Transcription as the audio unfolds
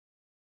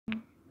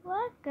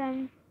Welcome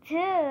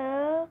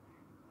to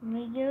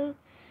Miguel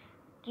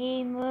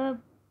Gamer,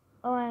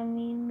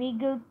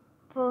 Miguel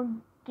Pro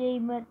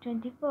Gamer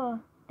 24.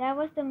 That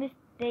was the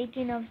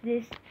mistaken of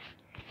this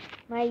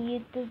my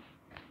YouTube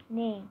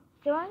name.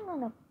 So I'm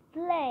gonna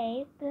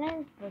play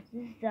Plants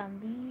vs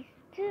Zombies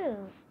 2.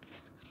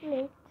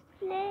 Let's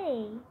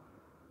play.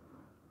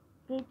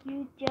 Could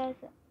you just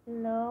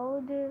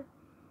load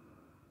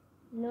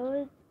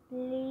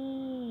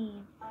please?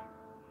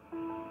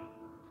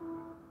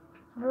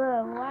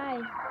 Bruh, why?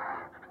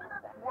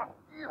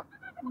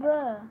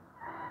 Bruh.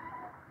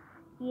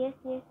 Yes,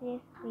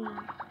 please.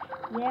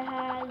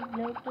 Yeah,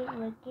 look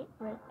it.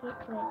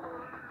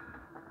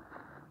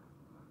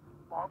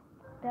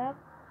 Stop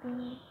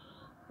being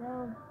so.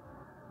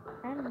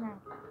 I'm not.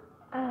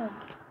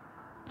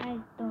 I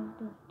don't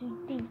do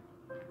things.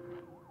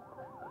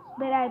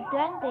 But I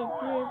planted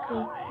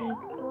here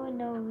for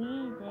no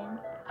reason.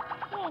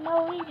 Yeah,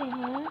 no reason,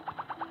 huh?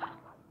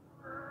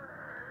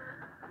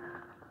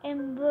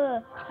 And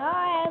bruh,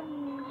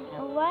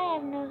 why I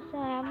have no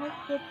sun? I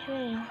must get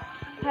trained.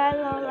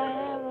 Hello, I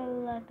have a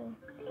lot of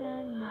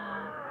sun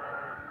now.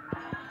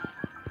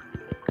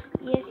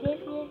 Yes.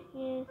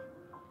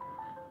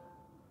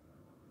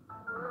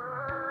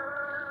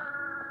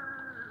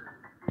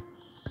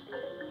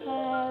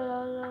 Hello.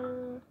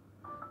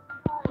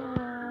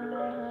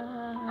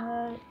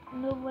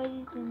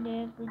 Nobody's in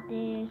there but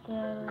there's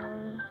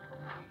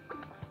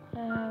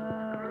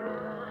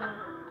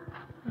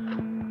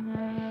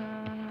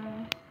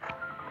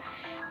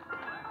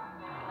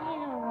you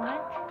know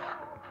what?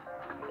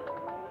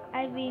 I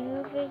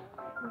remove it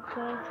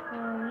because for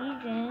a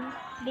reason,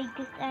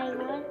 because I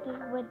want to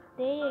what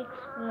they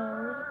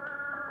explode.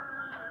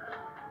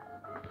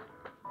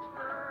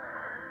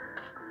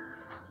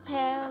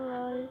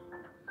 Hello.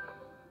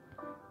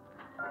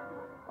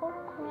 Oh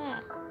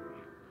crap.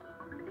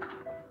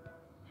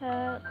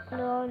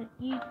 Hello,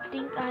 you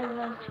think I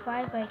lost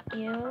 5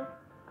 IQ?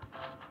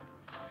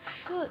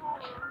 Shoot.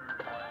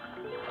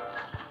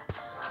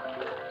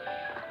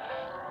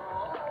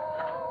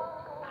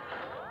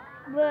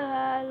 But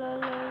hello.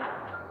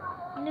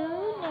 No,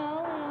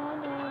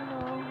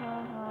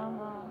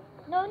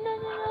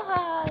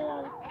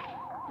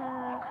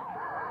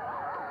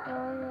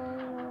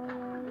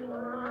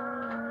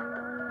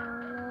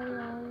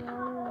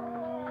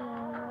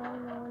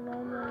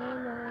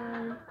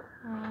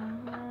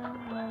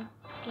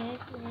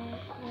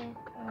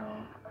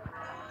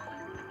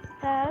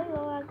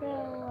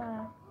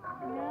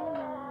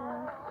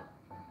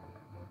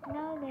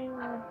 no, they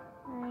were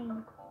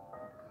fine.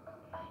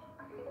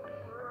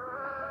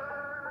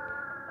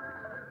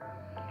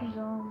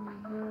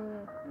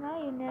 Now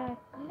you know.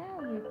 Now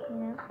you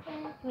can't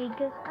thank me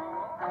because I'm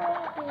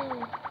ready.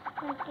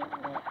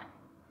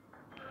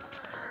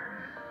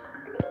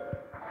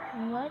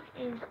 What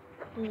is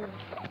this?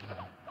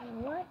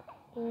 What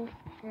is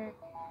that?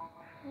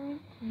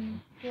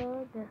 Show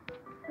the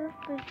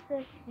super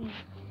sexy.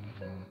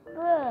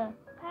 Bruh,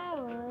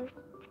 powers.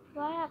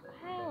 Why have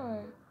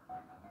powers?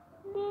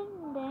 Lead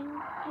them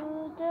to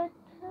the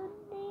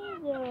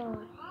tornado.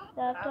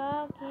 Stop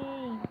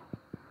talking.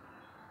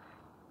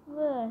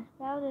 Bruh,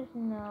 now there's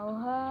no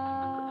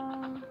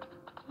harm.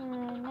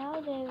 Now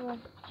they will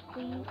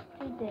freeze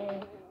to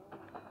death.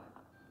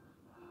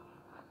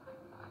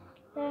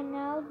 So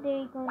now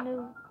they're gonna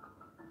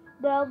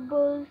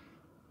double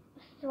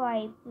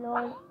swipe,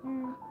 lol.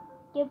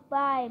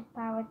 Goodbye,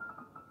 powers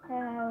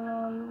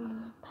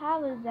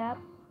up.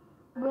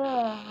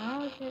 Bruh,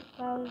 how's it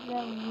powers up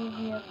will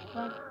be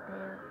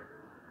effective?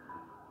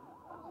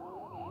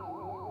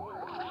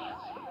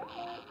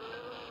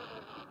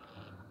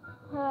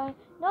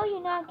 No,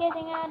 you're not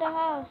getting out of the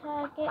house.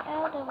 Get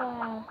out of the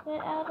house.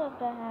 Get out of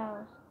the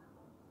house.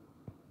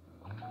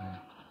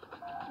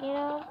 Get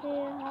out of the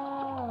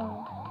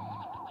house.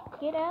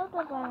 Get out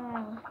of my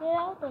house. Get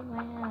out of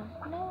my house.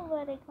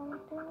 Nobody comes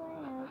to my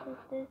house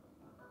because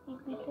if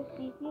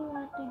you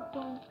want to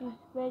don't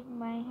respect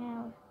my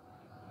house.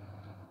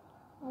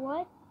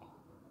 What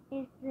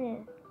is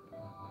this?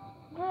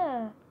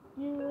 Bruh,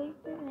 you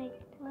wasted my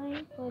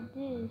time for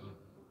this.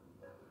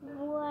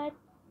 What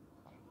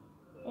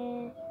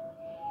is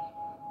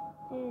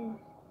this?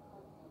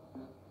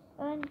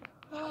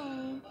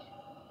 Uncoin.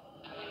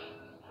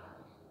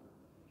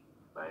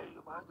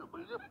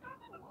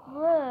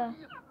 Bruh.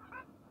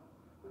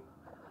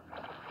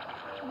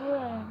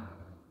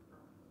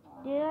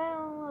 Did I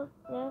almost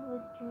level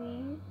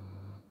 3?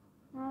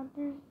 Now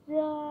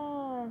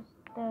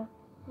disaster.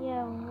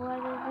 Yeah, what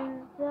a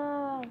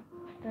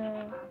disaster.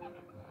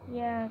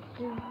 Yeah,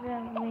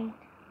 wait,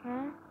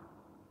 huh?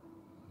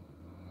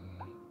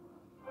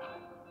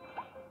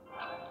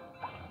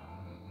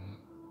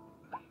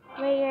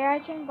 Wait, I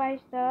can buy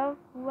stuff?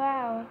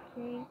 Wow,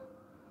 okay.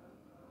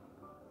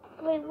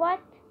 Wait, what?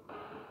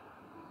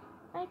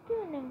 I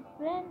couldn't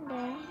blend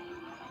them.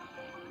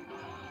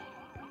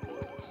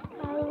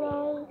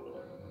 Hello.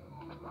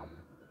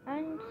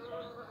 I'm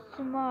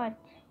smart.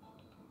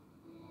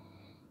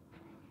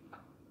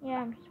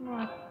 Yeah, I'm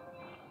smart.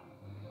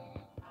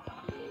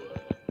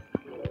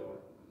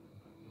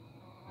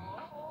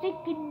 Say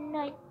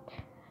goodnight.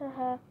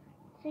 Haha.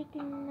 Say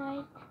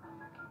goodnight.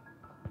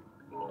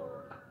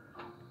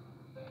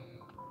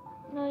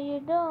 No, you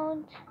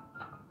don't.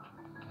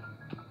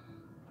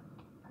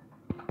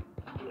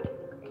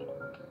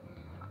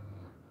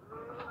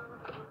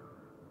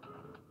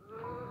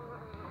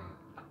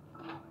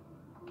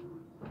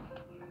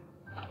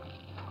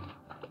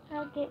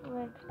 I'll get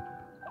wet.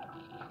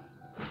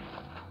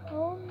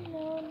 Oh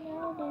no,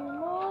 there's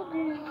more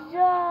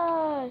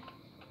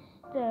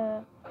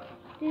disaster.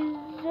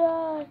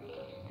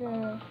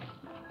 Disaster.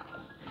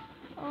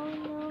 Oh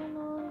no.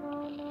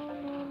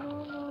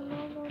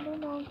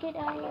 Get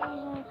out of my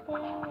house.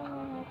 Get out of my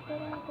house.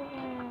 Get out of my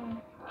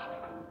house.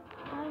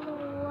 I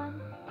don't want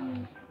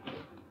you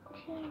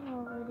thing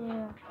over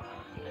there.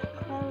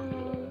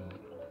 Hello.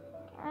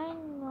 I'm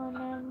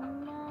gonna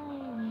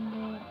mind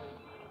it.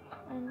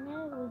 I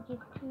never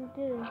get to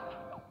this.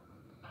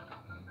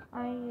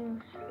 Are you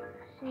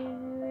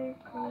seriously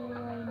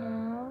right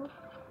now?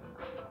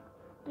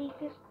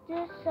 Because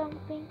there's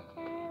something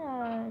at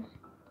us.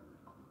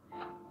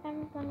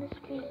 I'm gonna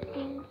speed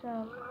things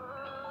up.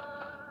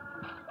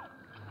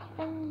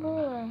 And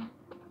boom.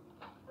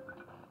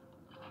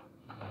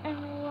 And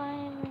why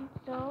am I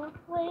so?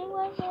 Wait,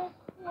 what?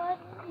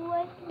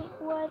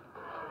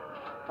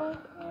 Oh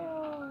no.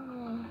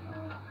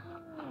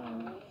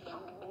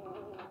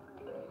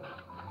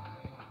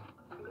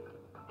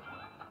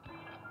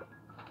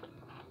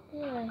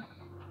 Yeah,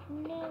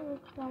 never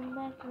come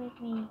back with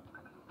me.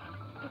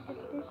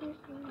 Because this is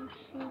the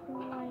reason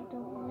why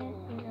don't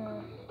mess it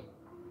up.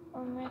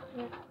 Or mess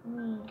with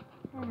me.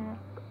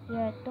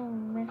 Yeah,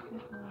 don't mess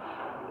with me.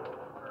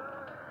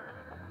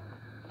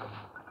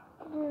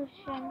 Blue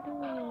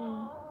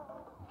chandelier.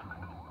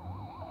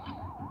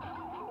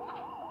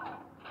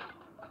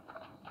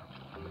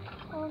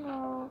 Oh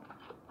no.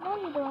 No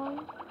you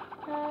don't.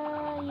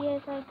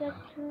 Yes, I got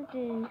through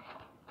this.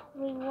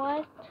 Wait,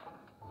 what?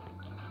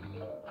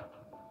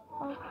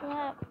 Oh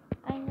crap.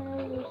 I'm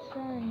gonna lose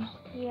sons.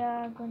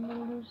 Yeah, I'm gonna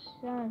lose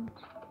sons.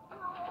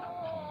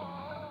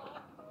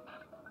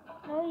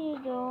 No you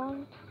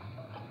don't.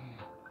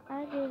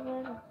 I gave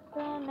us a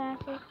son as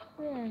a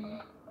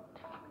son.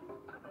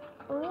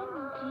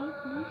 OMG,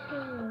 please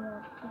hurry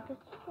up.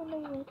 Because you're gonna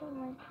wait on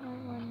my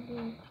time on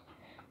this.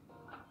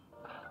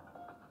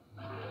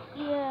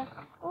 Yeah.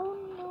 Oh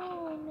no.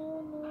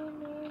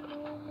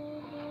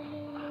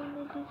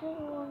 This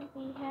won't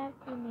be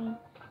happening.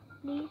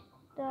 Please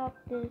stop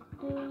this,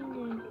 doing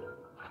this.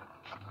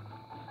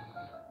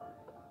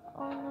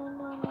 Oh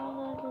no,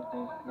 this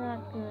is not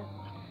good.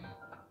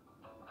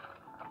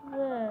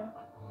 Well,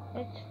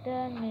 it's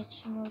damage,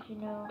 you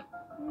know.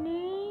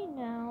 Me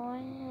now,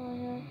 I'm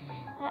gonna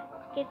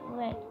get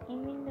wet.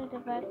 Even though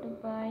about to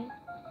buy.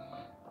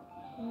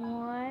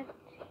 What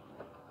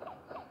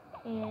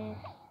is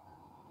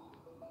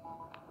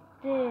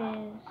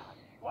this?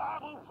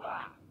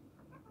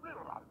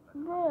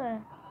 Bruh,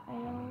 I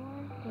don't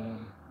want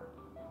this.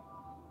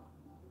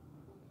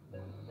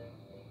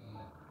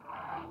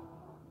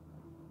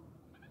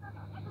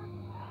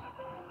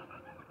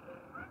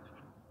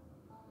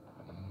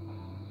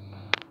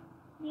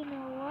 You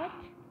know what?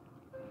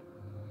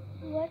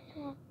 What's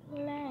my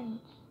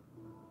plans?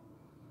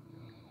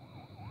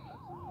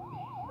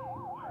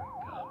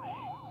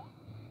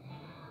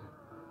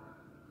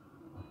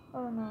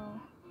 Oh no.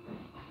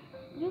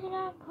 You're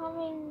not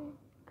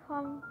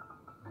come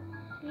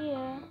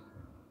here.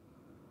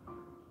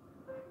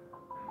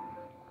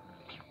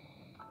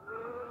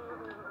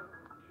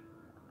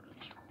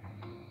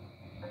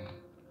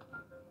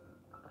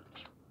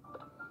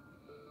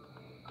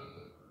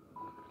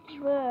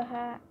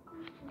 Bruh,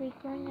 they're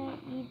gonna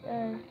eat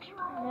us.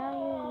 Now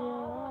you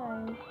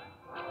realize.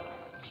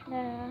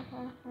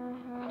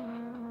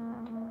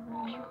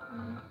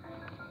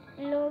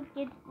 Lord,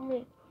 get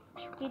wet.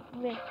 Get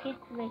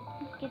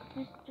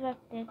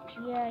distracted.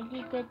 Yeah,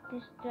 you get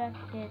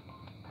distracted.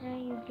 Now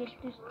you get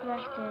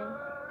distracted.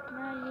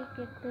 Now you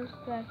get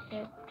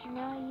distracted.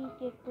 Now you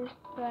get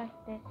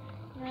distracted.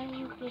 Now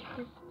you get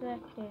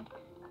distracted.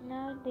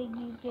 Now that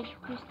you get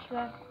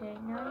distracted.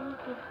 Now you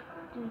get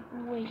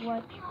wait,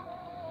 what?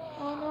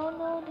 Oh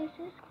no, this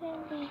is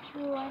can't be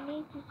true. I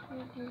need to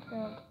speed this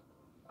up.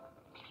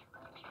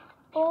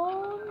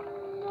 Oh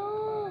no,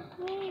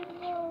 please,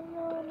 no,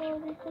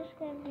 this is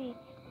can't be.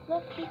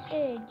 Look this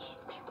edge.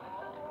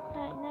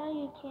 Now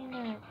you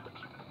cannot.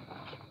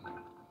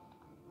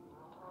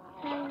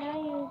 Now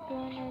you're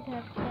gonna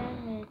have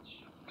damage.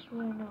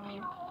 You know.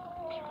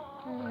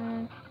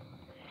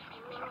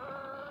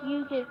 You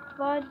get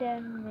 4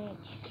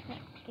 damage.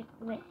 Get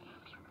wet.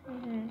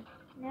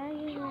 Now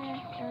you're gonna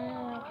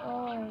have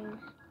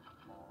oils.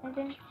 And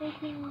then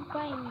taking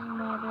fine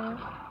mother.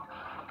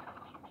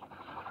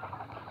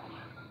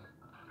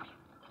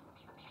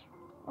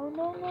 Oh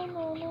no.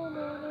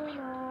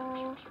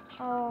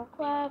 Oh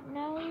crap,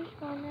 now he's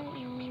gonna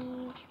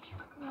eat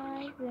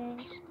my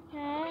brains.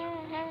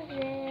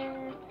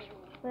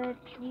 But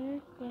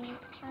you think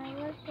I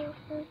was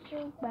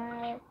so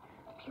bad.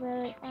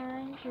 Well,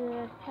 I'm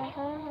good.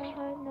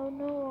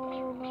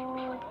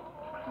 No.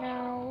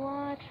 Now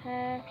what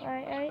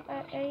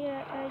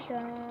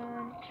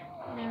dun.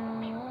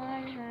 Now I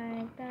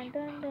hide. Dun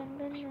dun dun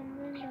dun dun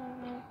dun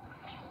dun.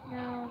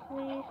 Now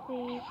please,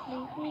 please,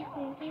 please, please,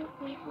 please, please,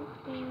 please,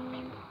 please,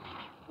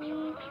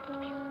 please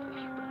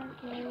gonna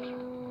go.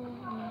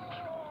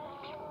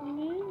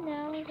 You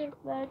now is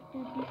about to.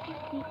 This is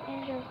the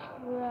end of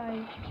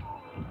life.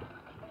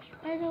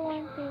 I don't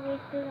want to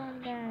waste it on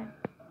that.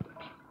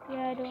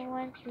 Yeah, I don't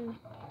want to.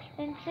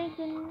 And say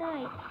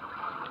goodnight.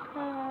 Ha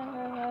ha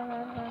ha ha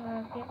ha ha ha.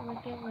 Get away,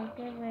 get away,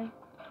 get away.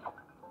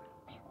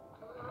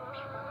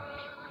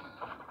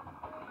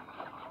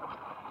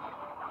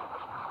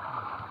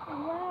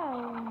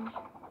 Wow.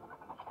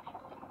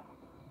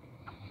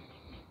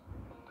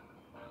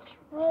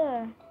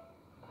 Where?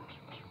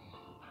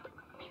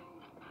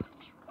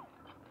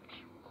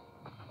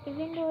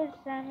 Even though it's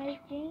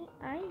damaging,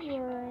 I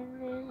will end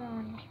this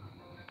on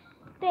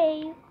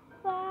day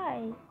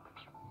 5.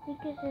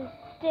 Because it's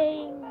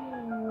saying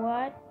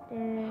what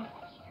is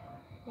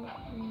this?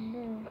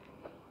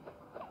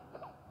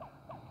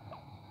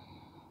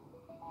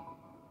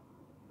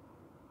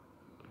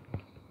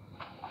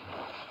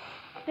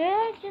 Did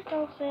I just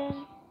open?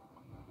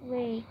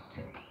 Wait.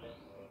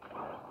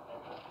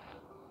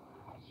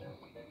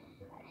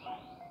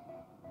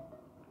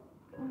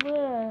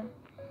 Bruh.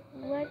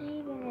 What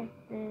even is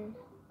this?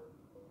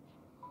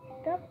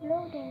 Stop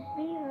loading,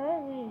 be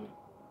hurry.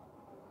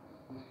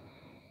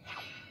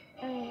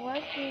 And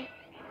what is...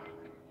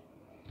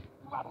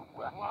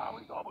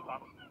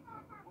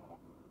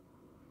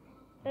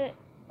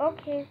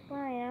 okay,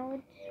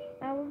 fine.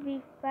 I would be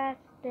fast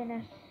than a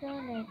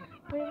Sonic.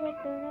 Wait,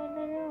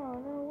 no.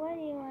 What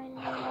do you want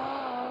now?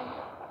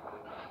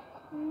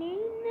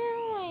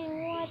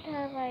 What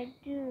have I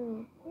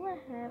do? What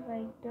have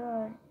I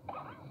done?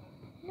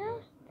 No,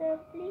 stop,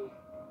 please.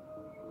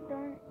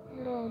 Don't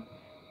load.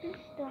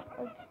 Please don't.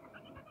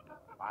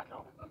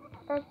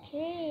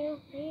 Okay,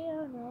 I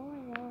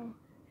know.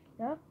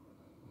 Stop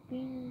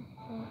being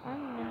so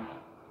angry.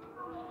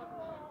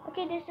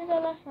 Okay, this is the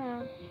last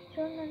round.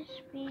 Turn on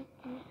speed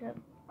this up.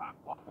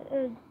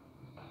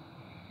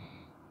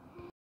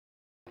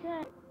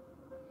 God,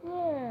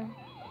 where?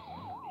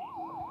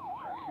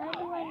 How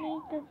do I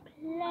need to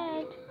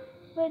plant?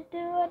 But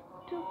there are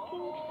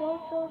taking so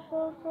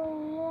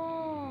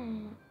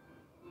long.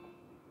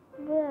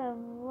 Bruh,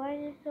 why is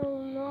it so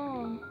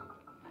long?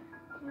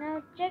 Now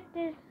check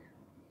this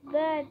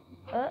bad.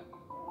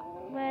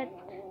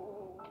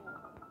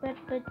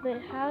 But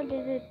how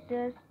does it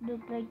just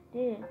look like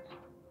this?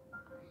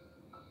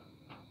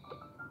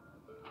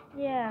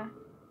 Yeah,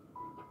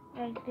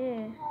 like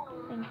this.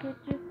 And could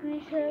you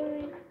please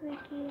hurry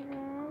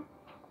freaking up?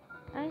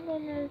 I'm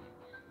gonna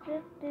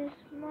set this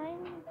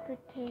mine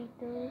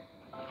potatoes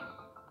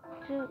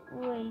to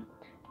wait.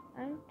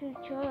 I'm to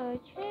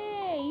charge.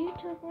 Hey, you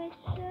took my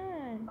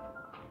son.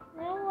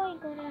 Now I'm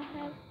gonna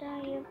have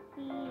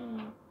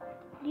diabetes.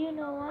 Do you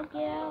know what?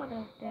 Get out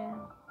of there.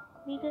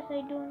 Because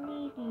I don't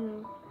need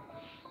you.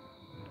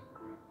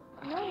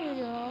 No, you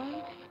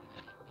don't.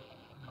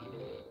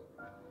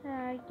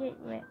 Get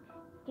wet.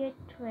 Get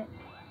wet.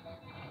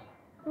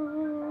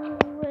 Ooh,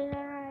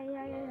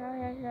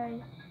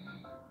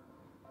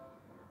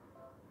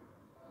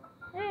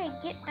 hey,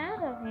 get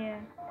out of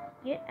here.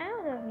 Get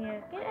out of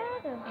here. Get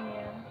out of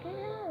here. Get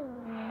out of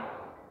here.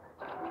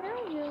 Now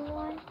you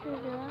want to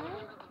run?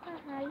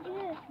 Haha,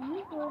 yes,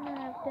 you're gonna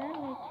have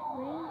damage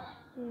very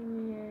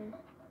serious.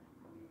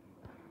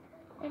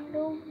 And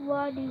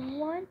nobody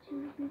wants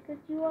you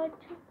because you are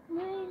too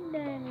brain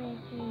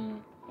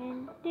damaging.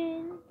 And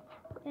then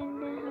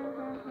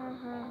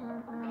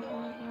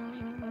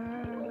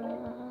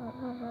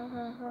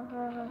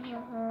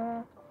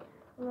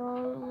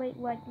lol, wait,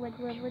 what?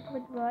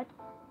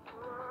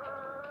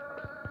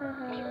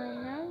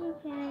 Now you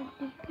can't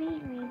defeat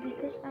me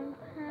because I'm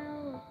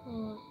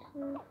powerful,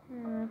 too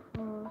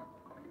powerful.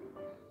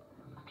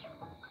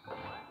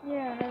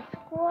 Yeah, let's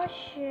squash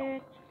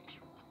it.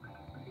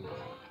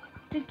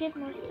 To get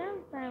more sun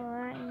power,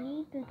 I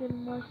need to get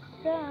more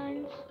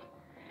suns.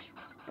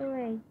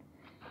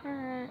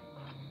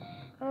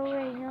 Oh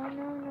wait, no,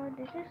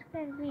 this is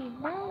gonna be,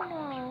 no.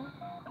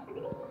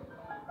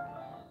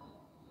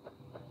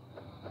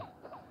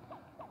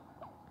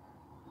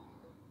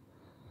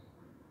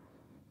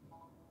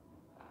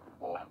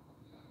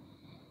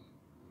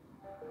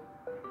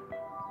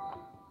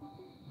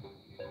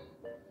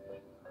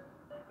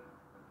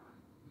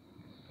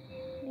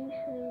 Please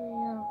hurry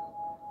up.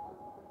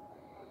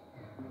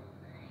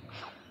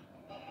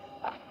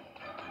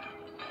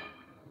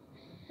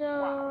 So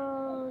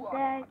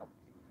that's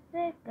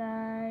it,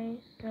 guys.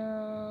 So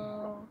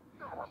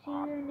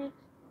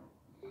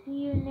see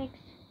you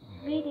next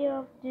video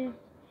of this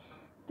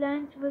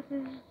Plants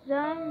vs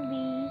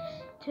Zombies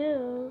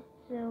 2.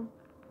 So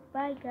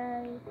bye,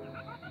 guys.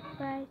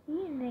 Bye. See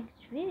you next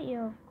video,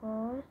 of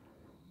course.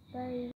 Bye.